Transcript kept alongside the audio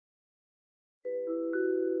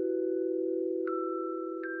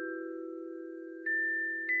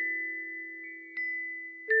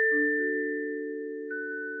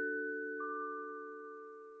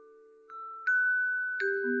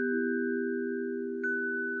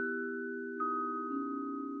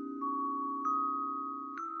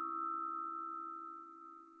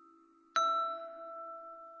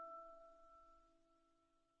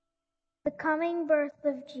coming birth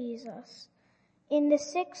of Jesus. In the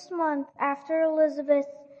 6th month after Elizabeth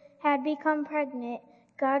had become pregnant,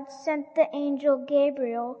 God sent the angel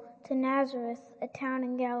Gabriel to Nazareth, a town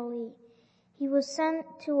in Galilee. He was sent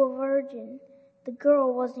to a virgin. The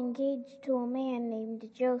girl was engaged to a man named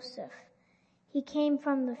Joseph. He came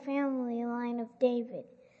from the family line of David.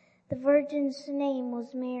 The virgin's name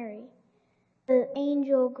was Mary. The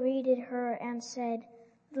angel greeted her and said,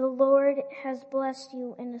 "The Lord has blessed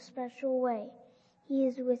you in a special way. He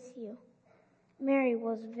is with you." Mary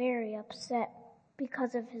was very upset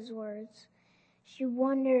because of his words. She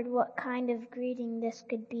wondered what kind of greeting this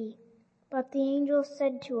could be. But the angel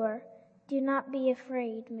said to her, "Do not be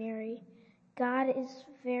afraid, Mary. God is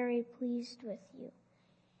very pleased with you.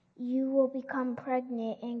 You will become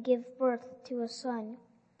pregnant and give birth to a son.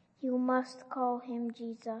 You must call him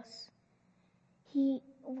Jesus. He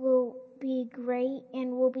will be great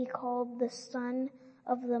and will be called the Son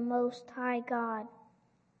of the Most High God.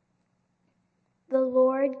 The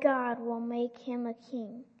Lord God will make him a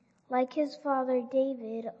king, like his father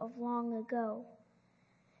David of long ago.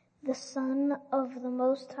 The Son of the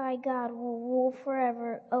Most High God will rule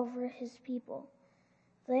forever over his people.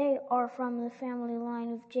 They are from the family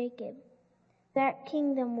line of Jacob. That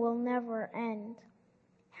kingdom will never end."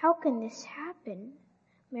 "How can this happen?"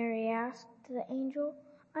 Mary asked the angel.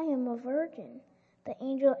 "I am a virgin." The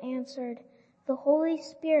angel answered, "The Holy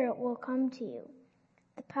Spirit will come to you.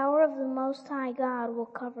 The power of the Most High God will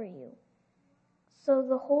cover you. So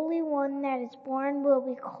the Holy One that is born will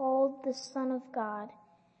be called the Son of God.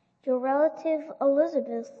 Your relative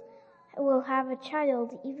Elizabeth will have a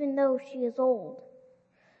child even though she is old.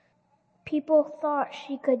 People thought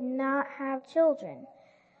she could not have children,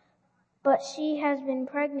 but she has been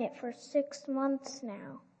pregnant for 6 months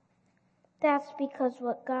now. That's because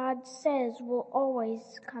what God says will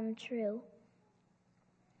always come true."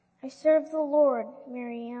 "I serve the Lord,"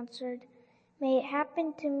 Mary answered. "May it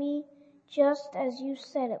happen to me just as you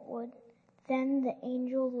said it would." Then the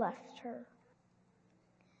angel left her.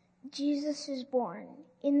 Jesus is born.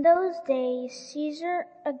 In those days, Caesar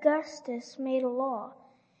Augustus made a law.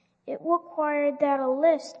 It required that a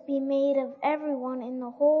list be made of everyone in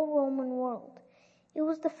the whole Roman world. It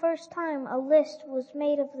was the first time a list was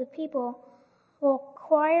made of the people while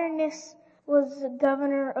Quirinius was the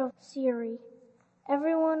governor of Syria.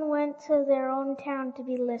 Everyone went to their own town to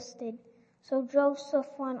be listed. So Joseph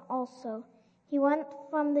went also. He went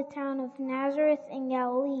from the town of Nazareth in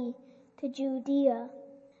Galilee to Judea.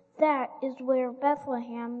 That is where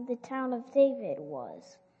Bethlehem, the town of David,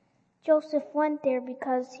 was. Joseph went there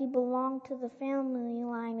because he belonged to the family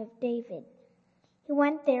line of David. He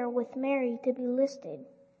went there with Mary to be listed.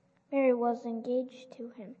 Mary was engaged to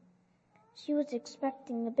him. She was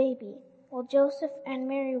expecting a baby. While Joseph and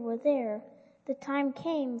Mary were there, the time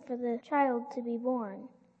came for the child to be born.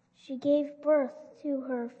 She gave birth to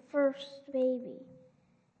her first baby.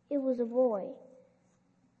 It was a boy.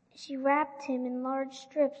 She wrapped him in large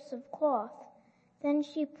strips of cloth. Then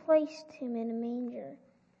she placed him in a manger.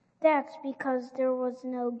 That's because there was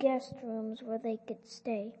no guest rooms where they could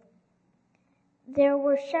stay. There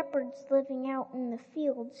were shepherds living out in the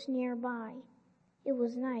fields nearby. It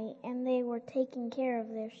was night, and they were taking care of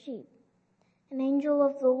their sheep. An angel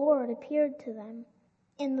of the Lord appeared to them,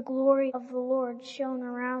 and the glory of the Lord shone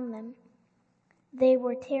around them. They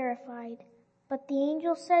were terrified, but the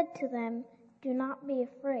angel said to them, "Do not be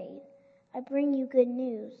afraid. I bring you good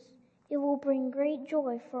news. It will bring great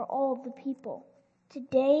joy for all the people.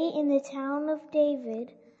 Today in the town of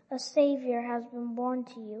David, a Savior has been born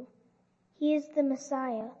to you. He is the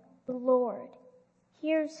Messiah, the Lord.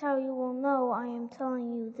 Here's how you will know I am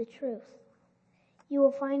telling you the truth. You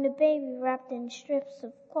will find a baby wrapped in strips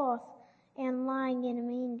of cloth and lying in a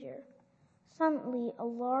manger." Suddenly, a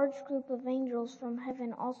large group of angels from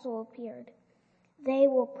heaven also appeared. They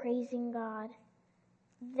were praising God.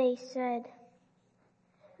 They said,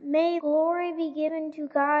 "May glory be given to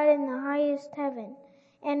God in the highest heaven,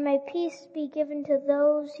 and may peace be given to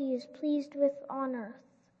those he is pleased with on earth."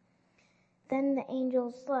 Then the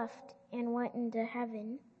angels left and went into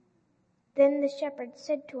heaven. Then the shepherds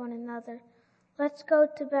said to one another, "Let's go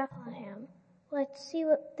to Bethlehem. Let's see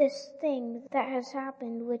what this thing that has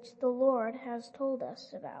happened which the Lord has told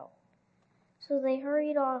us about." So they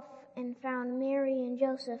hurried off and found Mary and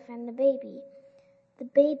Joseph and the baby. The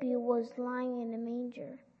baby was lying in a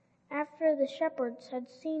manger. After the shepherds had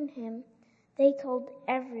seen him, they told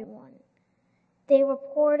everyone. They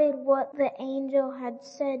reported what the angel had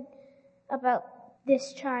said about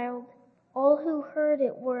this child. All who heard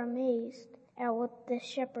it were amazed at what the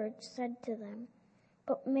shepherds said to them.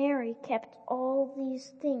 But Mary kept all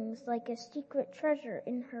these things like a secret treasure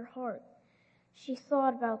in her heart. She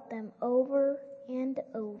thought about them over and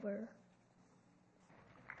over.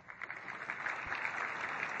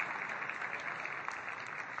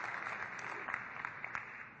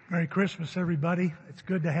 Merry Christmas, everybody. It's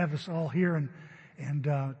good to have us all here and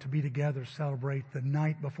to be together, celebrate the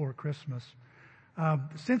night before Christmas.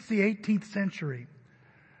 Since the 18th century,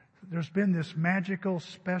 there's been this magical,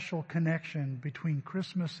 special connection between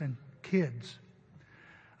Christmas and kids.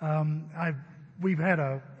 We've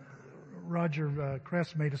had Roger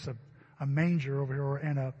Kress made us a manger over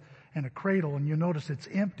here and a cradle, and you'll notice it's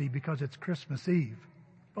empty because it's Christmas Eve.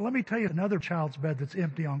 But let me tell you another child's bed that's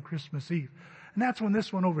empty on Christmas Eve. And that's when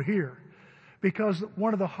this one over here. Because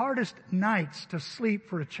one of the hardest nights to sleep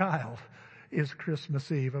for a child is Christmas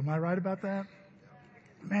Eve. Am I right about that?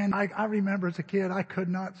 Man, I remember as a kid, I could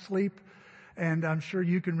not sleep. And I'm sure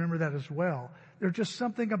you can remember that as well. There's just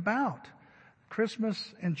something about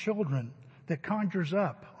Christmas and children that conjures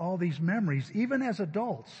up all these memories, even as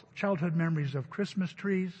adults, childhood memories of Christmas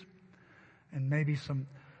trees and maybe some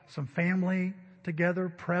family together,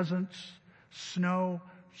 presents, snow,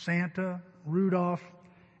 Santa, Rudolph,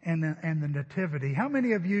 and the nativity. How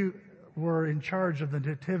many of you were in charge of the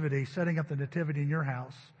nativity, setting up the nativity in your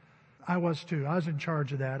house? I was too. I was in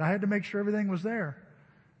charge of that. I had to make sure everything was there.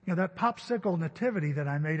 You know, that popsicle nativity that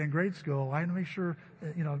I made in grade school, I had to make sure,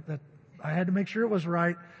 that I had to make sure it was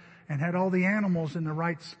right and had all the animals in the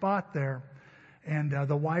right spot there. And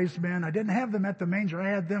the wise men, I didn't have them at the manger. I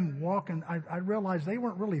had them walking. I realized they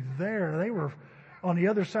weren't really there. They were on the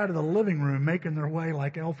other side of the living room, making their way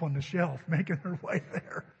like Elf on the Shelf, making their way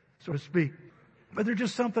there, so to speak. But there's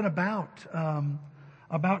just something about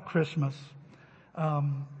Christmas.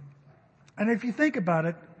 And if you think about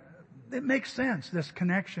it, it makes sense, this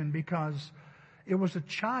connection, because it was a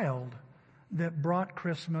child that brought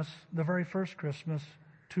Christmas, the very first Christmas,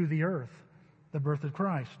 to the earth, the birth of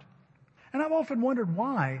Christ. And I've often wondered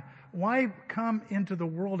why. Why come into the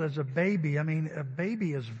world as a baby? I mean, a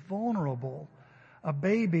baby is vulnerable. A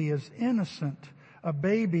baby is innocent. A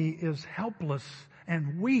baby is helpless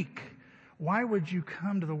and weak. Why would you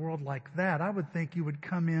come to the world like that? I would think you would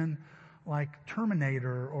come in like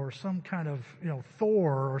Terminator or some kind of,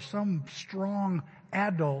 Thor or some strong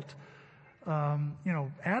adult.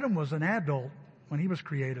 Adam was an adult when he was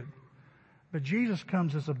created. But Jesus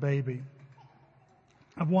comes as a baby.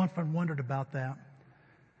 I've often wondered about that.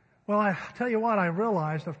 Well, I tell you what,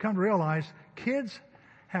 I've come to realize kids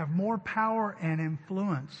have more power and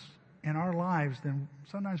influence in our lives than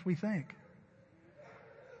sometimes we think.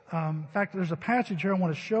 In fact, there's a passage here I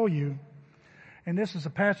want to show you. And this is a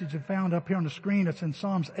passage I found up here on the screen. It's in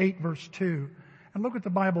Psalms 8 verse 2. And look what the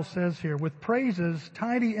Bible says here. With praises,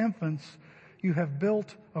 tiny infants, you have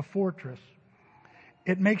built a fortress.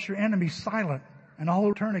 It makes your enemies silent, and all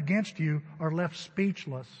who turn against you are left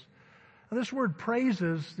speechless. Now, this word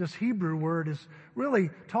praises, this Hebrew word, is really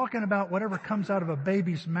talking about whatever comes out of a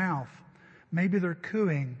baby's mouth. Maybe they're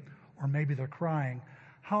cooing, or maybe they're crying.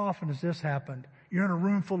 How often has this happened? You're in a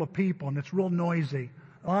room full of people, and it's real noisy.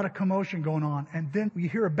 A lot of commotion going on. And then you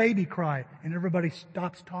hear a baby cry, and everybody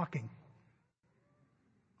stops talking.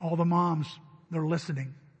 All the moms, they're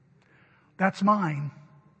listening. That's mine.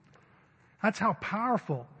 That's how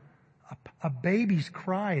powerful a baby's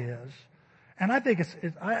cry is. And I think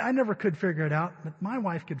I never could figure it out, but my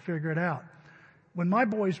wife could figure it out. When my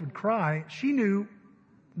boys would cry, she knew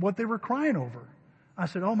what they were crying over. I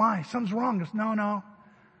said, oh my, something's wrong. She goes, no.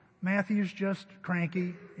 Matthew's just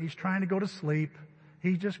cranky. He's trying to go to sleep.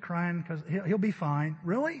 He's just crying because he'll be fine.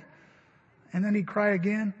 Really? And then he'd cry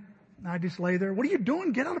again. I just lay there. What are you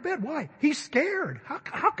doing? Get out of bed. Why? He's scared. How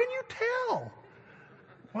can you tell?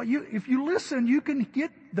 Well, if you listen, you can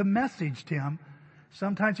get the message, Tim.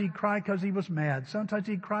 Sometimes he'd cry because he was mad. Sometimes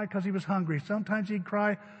he'd cry because he was hungry. Sometimes he'd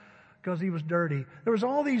cry because he was dirty. There was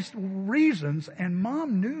all these reasons, and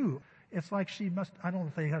Mom knew. It's like I don't know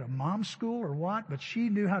if they had a mom school or what, but she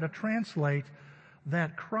knew how to translate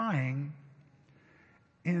that crying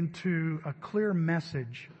into a clear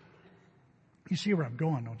message. You see where I'm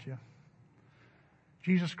going, don't you?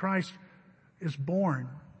 Jesus Christ is born,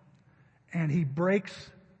 and he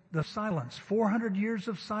breaks the silence. 400 years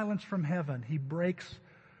of silence from heaven. He breaks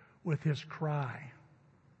with his cry.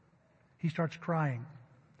 He starts crying.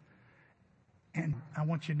 And I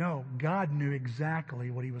want you to know, God knew exactly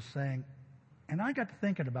what he was saying. And I got to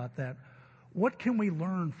thinking about that. What can we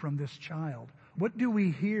learn from this child? What do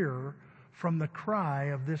we hear from the cry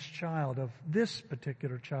of this child, of this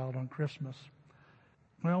particular child on Christmas?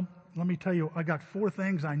 Well, let me tell you, I got 4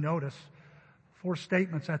 things I notice, 4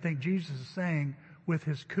 statements I think Jesus is saying with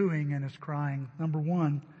his cooing and his crying. Number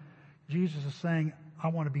 1, Jesus is saying, I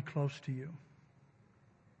want to be close to you.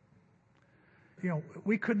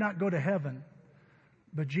 we could not go to heaven,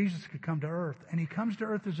 but Jesus could come to earth. And he comes to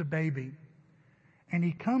earth as a baby. And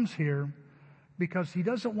he comes here because he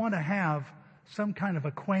doesn't want to have some kind of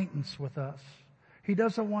acquaintance with us. He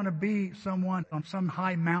doesn't want to be someone on some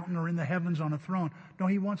high mountain or in the heavens on a throne. No,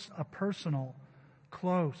 he wants a personal,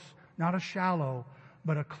 close, not a shallow,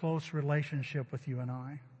 but a close relationship with you and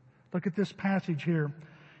I. Look at this passage here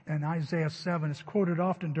in Isaiah 7. It's quoted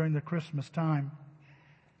often during the Christmas time.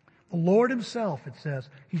 The Lord himself, it says,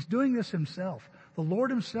 he's doing this himself. The Lord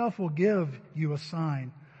himself will give you a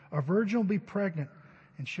sign. A virgin will be pregnant,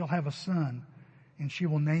 and she'll have a son, and she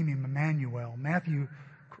will name him Emmanuel. Matthew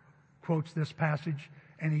quotes this passage,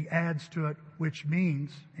 and he adds to it, which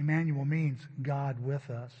means, Emmanuel means God with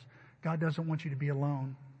us. God doesn't want you to be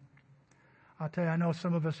alone. I'll tell you, I know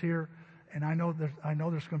some of us here, and I know there's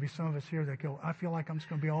going to be some of us here that go, I feel like I'm just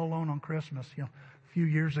going to be all alone on Christmas. A few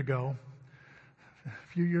years ago,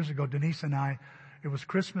 Denise and I, it was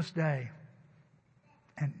Christmas Day,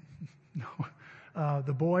 and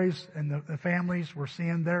the boys and the families were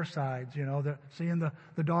seeing their sides, seeing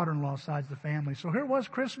the daughter-in-law sides of the family. So here was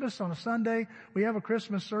Christmas on a Sunday. We have a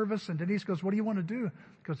Christmas service, and Denise goes, what do you want to do?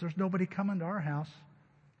 Because there's nobody coming to our house.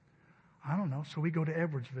 I don't know. So we go to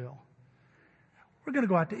Edwardsville. We're going to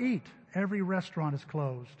go out to eat. Every restaurant is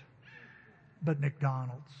closed, but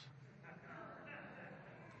McDonald's.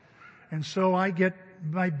 And so I get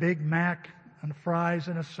my Big Mac and fries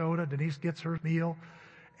and a soda. Denise gets her meal.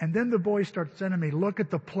 And then the boys start sending me, look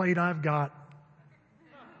at the plate I've got.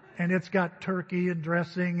 And it's got turkey and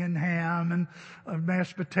dressing and ham and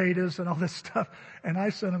mashed potatoes and all this stuff. And I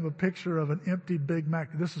sent them a picture of an empty Big Mac.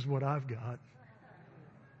 This is what I've got.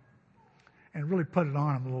 And really put it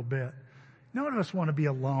on them a little bit. None of us want to be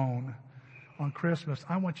alone on Christmas.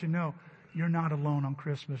 I want you to know you're not alone on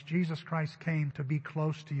Christmas. Jesus Christ came to be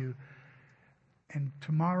close to you. And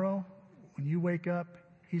tomorrow, when you wake up,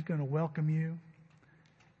 he's going to welcome you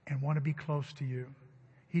and want to be close to you.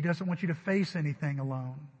 He doesn't want you to face anything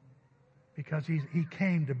alone because he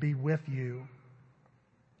came to be with you.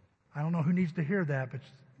 I don't know who needs to hear that, but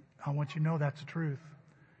I want you to know that's the truth.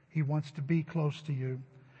 He wants to be close to you.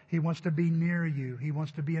 He wants to be near you. He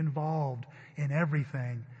wants to be involved in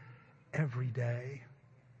everything every day.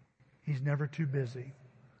 He's never too busy.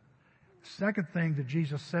 The second thing that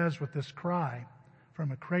Jesus says with this cry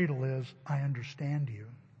from a cradle is, I understand you.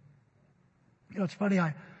 It's funny, I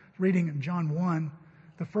was reading in John 1,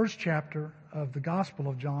 the first chapter of the Gospel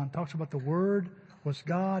of John talks about the Word was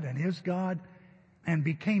God and is God and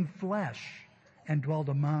became flesh and dwelled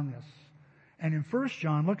among us. And in 1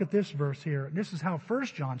 John, look at this verse here. This is how 1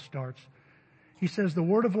 John starts. He says the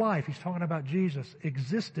word of life, he's talking about Jesus,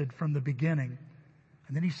 existed from the beginning.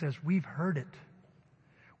 And then he says, we've heard it.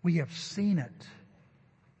 We have seen it.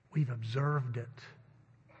 We've observed it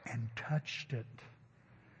and touched it.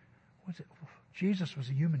 Jesus was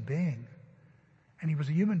a human being. And he was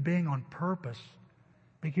a human being on purpose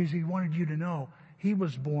because he wanted you to know he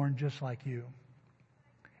was born just like you.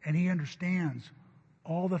 And he understands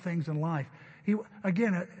all the things in life.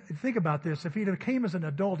 Again, think about this. If he came as an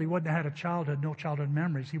adult, he wouldn't have had a childhood, no childhood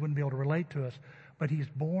memories. He wouldn't be able to relate to us. But he's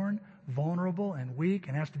born vulnerable and weak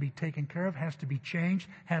and has to be taken care of, has to be changed,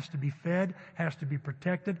 has to be fed, has to be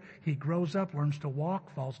protected. He grows up, learns to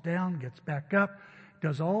walk, falls down, gets back up,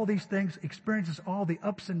 does all these things, experiences all the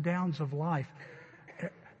ups and downs of life.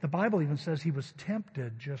 The Bible even says he was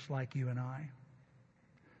tempted just like you and I.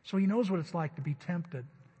 So he knows what it's like to be tempted.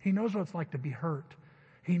 He knows what it's like to be hurt.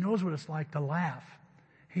 He knows what it's like to laugh.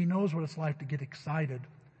 He knows what it's like to get excited.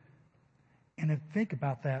 And think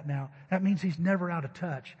about that now. That means he's never out of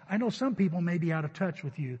touch. I know some people may be out of touch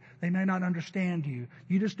with you. They may not understand you.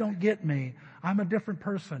 You just don't get me. I'm a different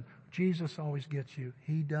person. Jesus always gets you.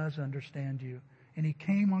 He does understand you. And he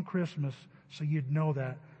came on Christmas so you'd know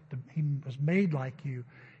that. He was made like you.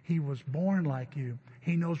 He was born like you.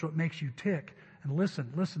 He knows what makes you tick. And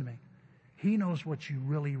listen to me. He knows what you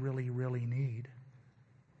really, really, really need.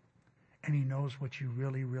 And he knows what you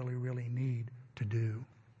really, really, really need to do.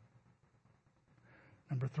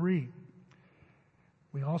 Number 3,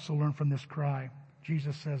 we also learn from this cry.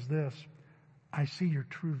 Jesus says this, I see your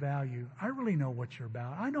true value. I really know what you're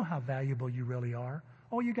about. I know how valuable you really are.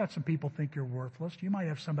 Oh, you got some people think you're worthless. You might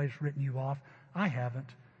have somebody that's written you off. I haven't.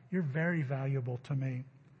 You're very valuable to me.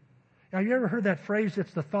 Have you ever heard that phrase,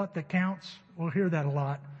 it's the thought that counts? We'll hear that a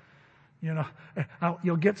lot.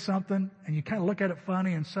 You'll get something and you kind of look at it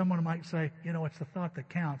funny and someone might say, it's the thought that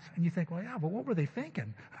counts. And you think, well, yeah, but what were they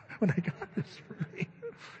thinking when they got this for me?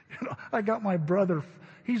 I got my brother,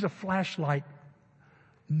 he's a flashlight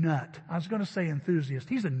nut. I was going to say enthusiast.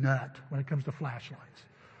 He's a nut when it comes to flashlights.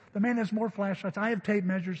 The man has more flashlights. I have tape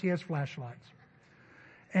measures. He has flashlights.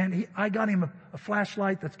 And I got him a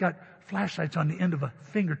flashlight that's got flashlights on the end of the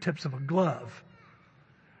fingertips of a glove.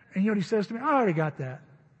 And you know what he says to me? I already got that.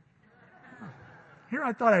 Here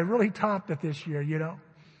I thought I really topped it this year, you know.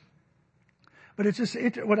 But it's just,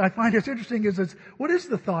 what I find is interesting is what is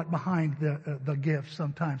the thought behind the gift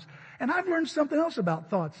sometimes? And I've learned something else about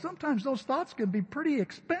thoughts. Sometimes those thoughts can be pretty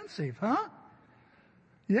expensive, huh?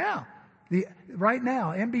 Yeah. Right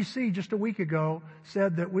now, NBC just a week ago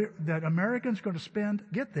said that Americans are going to spend,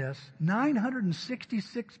 get this,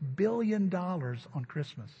 $966 billion on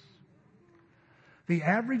Christmas. The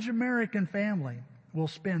average American family will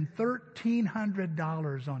spend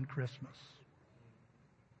 $1,300 on Christmas.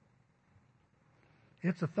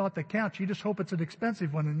 It's a thought that counts. You just hope it's an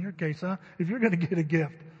expensive one in your case, huh? If you're going to get a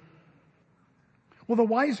gift. Well, the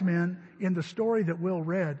wise men in the story that Will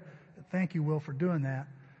read, thank you, Will, for doing that.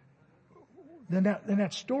 In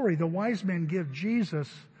that story, the wise men give Jesus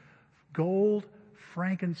gold,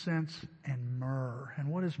 frankincense, and myrrh. And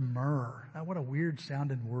what is myrrh? Now, what a weird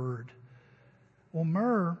sounding word. Well,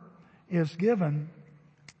 myrrh is given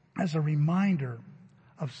as a reminder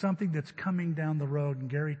of something that's coming down the road. And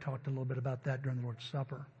Gary talked a little bit about that during the Lord's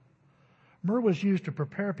Supper. Myrrh was used to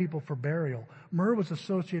prepare people for burial. Myrrh was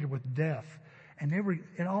associated with death. And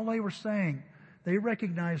all they were saying, they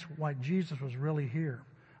recognized why Jesus was really here.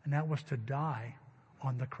 And that was to die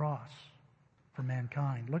on the cross for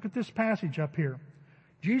mankind. Look at this passage up here.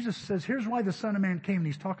 Jesus says, here's why the Son of Man came, and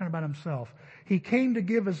he's talking about himself. He came to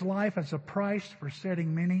give his life as a price for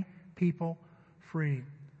setting many people free.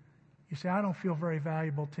 You say, I don't feel very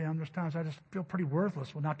valuable, Tim. There's times I just feel pretty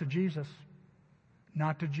worthless. Well, not to Jesus.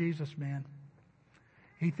 Not to Jesus, man.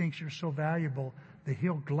 He thinks you're so valuable that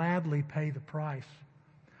he'll gladly pay the price.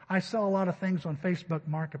 I sell a lot of things on Facebook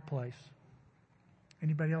Marketplace.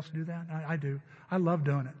 Anybody else do that? I do. I love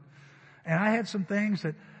doing it. And I had some things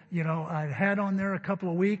that, I had on there a couple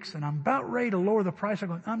of weeks, and I'm about ready to lower the price.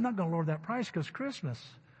 I'm not going to lower that price because Christmas.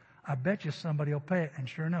 I bet you somebody will pay it. And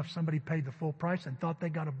sure enough, somebody paid the full price and thought they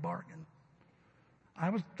got a bargain. I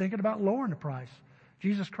was thinking about lowering the price.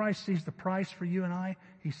 Jesus Christ sees the price for you and I.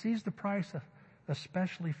 He sees the price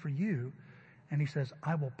especially for you. And he says,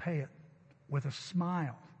 I will pay it with a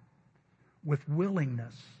smile, with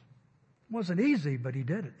willingness. It wasn't easy, but he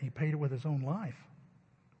did it. He paid it with his own life.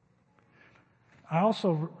 I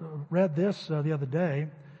also read this the other day,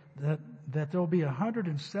 that there will be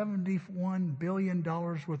 $171 billion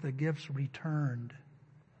worth of gifts returned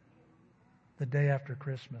the day after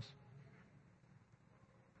Christmas.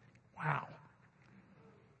 Wow.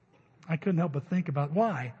 I couldn't help but think about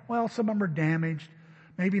why. Well, some of them are damaged.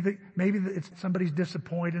 Maybe somebody's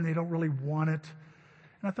disappointed and they don't really want it.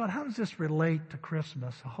 And I thought, how does this relate to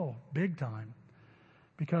Christmas? Oh, big time.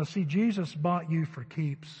 Because, see, Jesus bought you for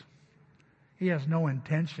keeps. He has no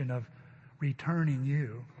intention of returning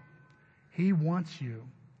you. He wants you,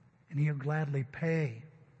 and he'll gladly pay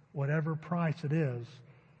whatever price it is.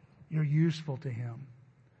 You're useful to him.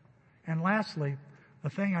 And lastly,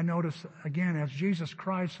 the thing I notice, again, as Jesus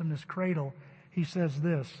cries from this cradle, he says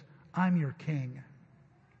this, I'm your king.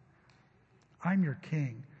 I'm your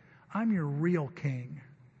king. I'm your real king.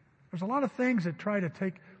 There's a lot of things that try to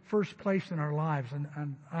take first place in our lives,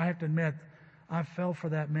 and I have to admit, I've fell for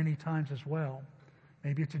that many times as well.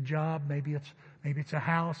 Maybe it's a job, maybe it's a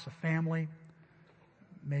house, a family,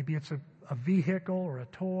 maybe it's a vehicle or a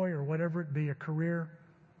toy or whatever it be, a career.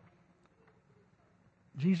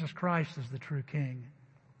 Jesus Christ is the true king.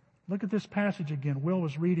 Look at this passage again. Will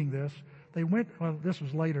was reading this. This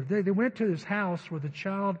was later. They went to his house where the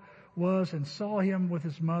child was and saw him with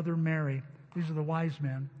his mother Mary. These are the wise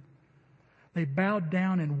men. They bowed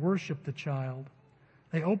down and worshiped the child.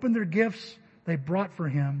 They opened their gifts they brought for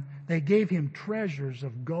him. They gave him treasures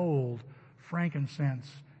of gold, frankincense,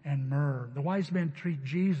 and myrrh. The wise men treat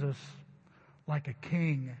Jesus like a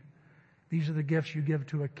king. These are the gifts you give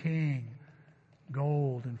to a king: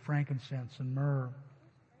 gold and frankincense and myrrh.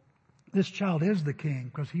 This child is the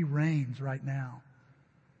king because he reigns right now.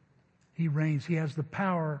 He reigns. He has the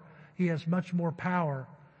power. He has much more power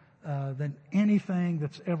than anything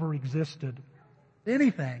that's ever existed.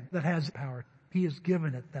 Anything that has power, he has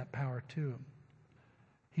given it that power to him.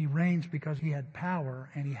 He reigns because he had power,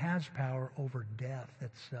 and he has power over death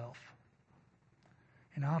itself.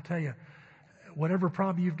 And I'll tell you, whatever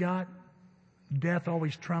problem you've got, death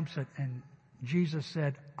always trumps it. And Jesus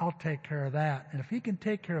said, I'll take care of that. And if he can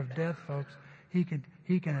take care of death, folks, he can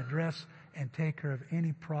address and take care of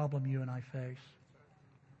any problem you and I face.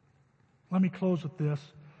 Let me close with this.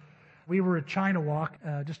 We were at China Walk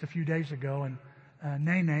just a few days ago, and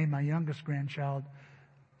Nene, my youngest grandchild,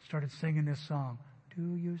 started singing this song.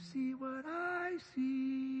 Do you see what I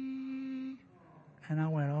see? And I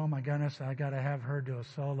went, oh my goodness, I got to have her do a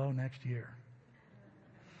solo next year.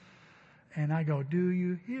 And I go, do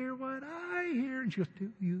you hear what I hear? And she goes, do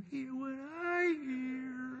you hear what I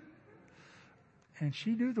hear? And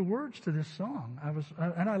she knew the words to this song.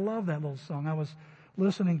 And I love that little song. I was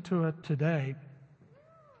listening to it today.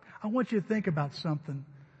 I want you to think about something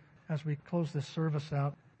as we close this service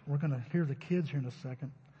out. We're going to hear the kids here in a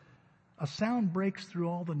second. A sound breaks through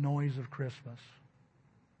all the noise of Christmas.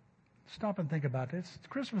 Stop and think about it.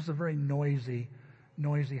 Christmas is a very noisy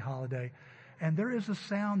holiday. And there is a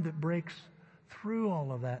sound that breaks through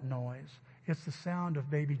all of that noise. It's the sound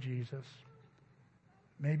of baby Jesus.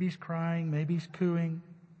 Maybe he's crying, maybe he's cooing.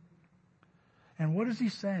 And what is he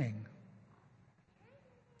saying?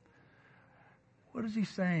 What is he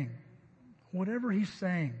saying? Whatever he's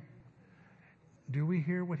saying, do we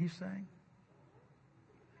hear what he's saying?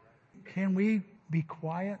 Can we be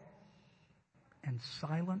quiet and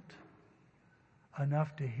silent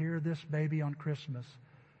enough to hear this baby on Christmas?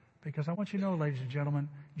 Because I want you to know, ladies and gentlemen,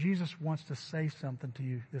 Jesus wants to say something to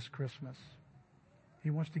you this Christmas. He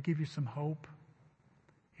wants to give you some hope.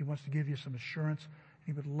 He wants to give you some assurance.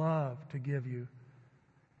 He would love to give you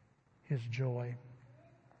his joy.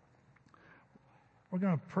 We're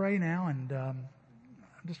going to pray now, and I'm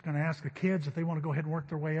just going to ask the kids if they want to go ahead and work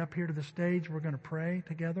their way up here to the stage. We're going to pray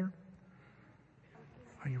together.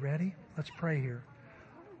 Are you ready? Let's pray here.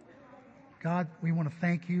 God, we want to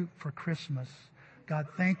thank you for Christmas. God,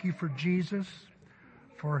 thank you for Jesus,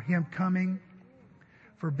 for him coming,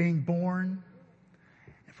 for being born,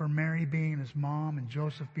 for Mary being his mom and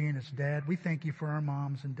Joseph being his dad. We thank you for our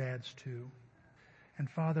moms and dads too. And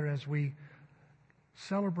Father, as we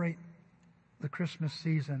celebrate the Christmas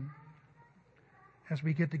season, as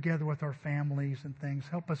we get together with our families and things,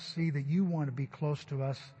 help us see that you want to be close to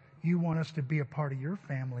us. You want us to be a part of your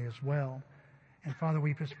family as well. And Father,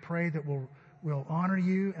 we just pray that we'll honor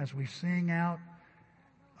you as we sing out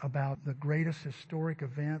about the greatest historic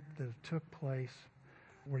event that took place,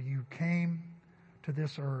 where you came to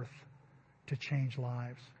this earth to change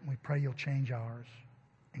lives. And we pray you'll change ours.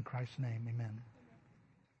 In Christ's name, amen.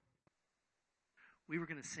 We were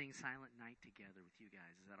going to sing Silent Night together with you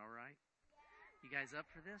guys. Is that all right? You guys up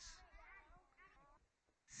for this?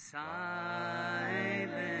 Silent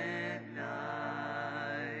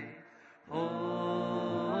night,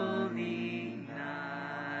 holy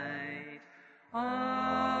night,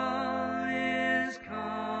 all is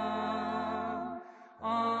calm,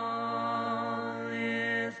 all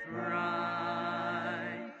is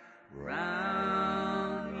bright,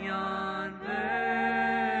 round yon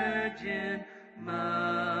virgin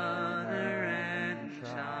mother and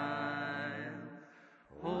child,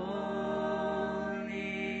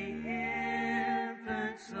 holy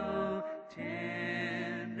infant, so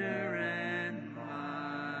tender and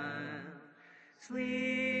mild,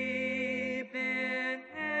 sleep in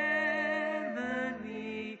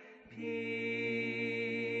heavenly peace,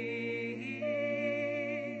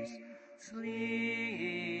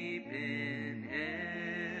 sleep in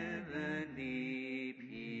heavenly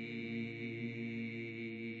peace.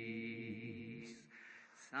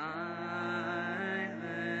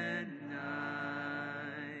 Silent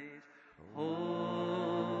night,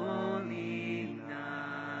 holy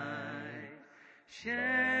night,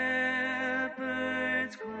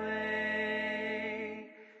 shepherds quake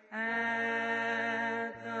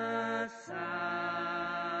at the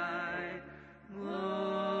sight,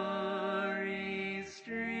 glory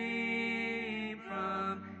stream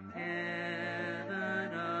from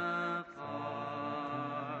heaven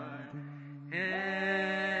afar,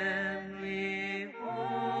 heaven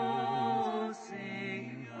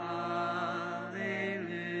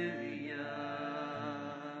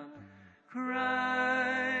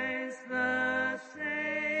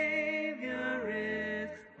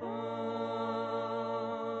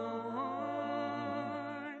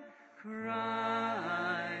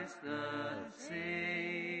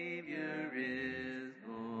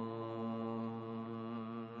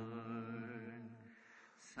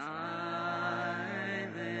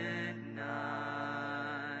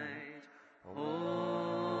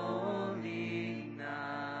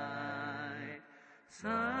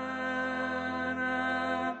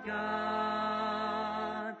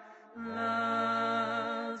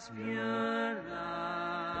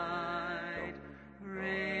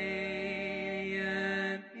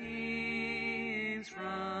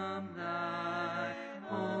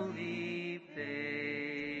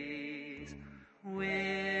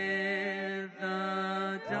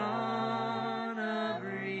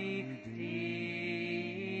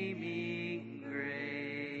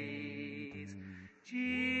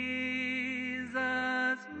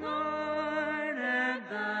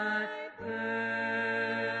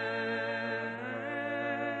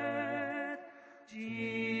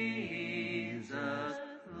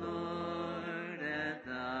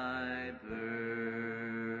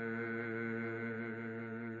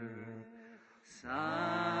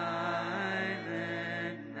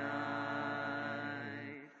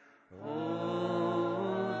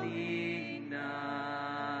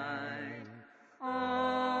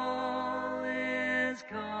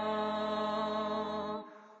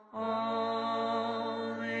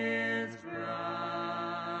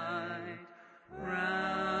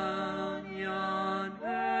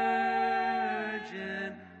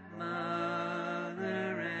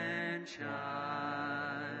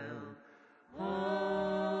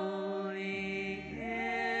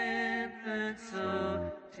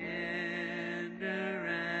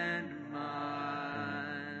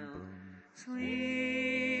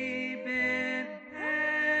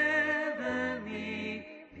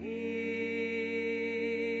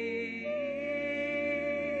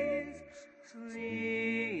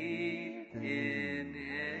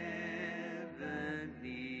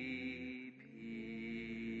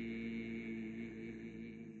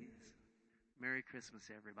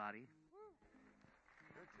Christmas, everybody.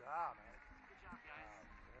 Good job, man. Good job, guys.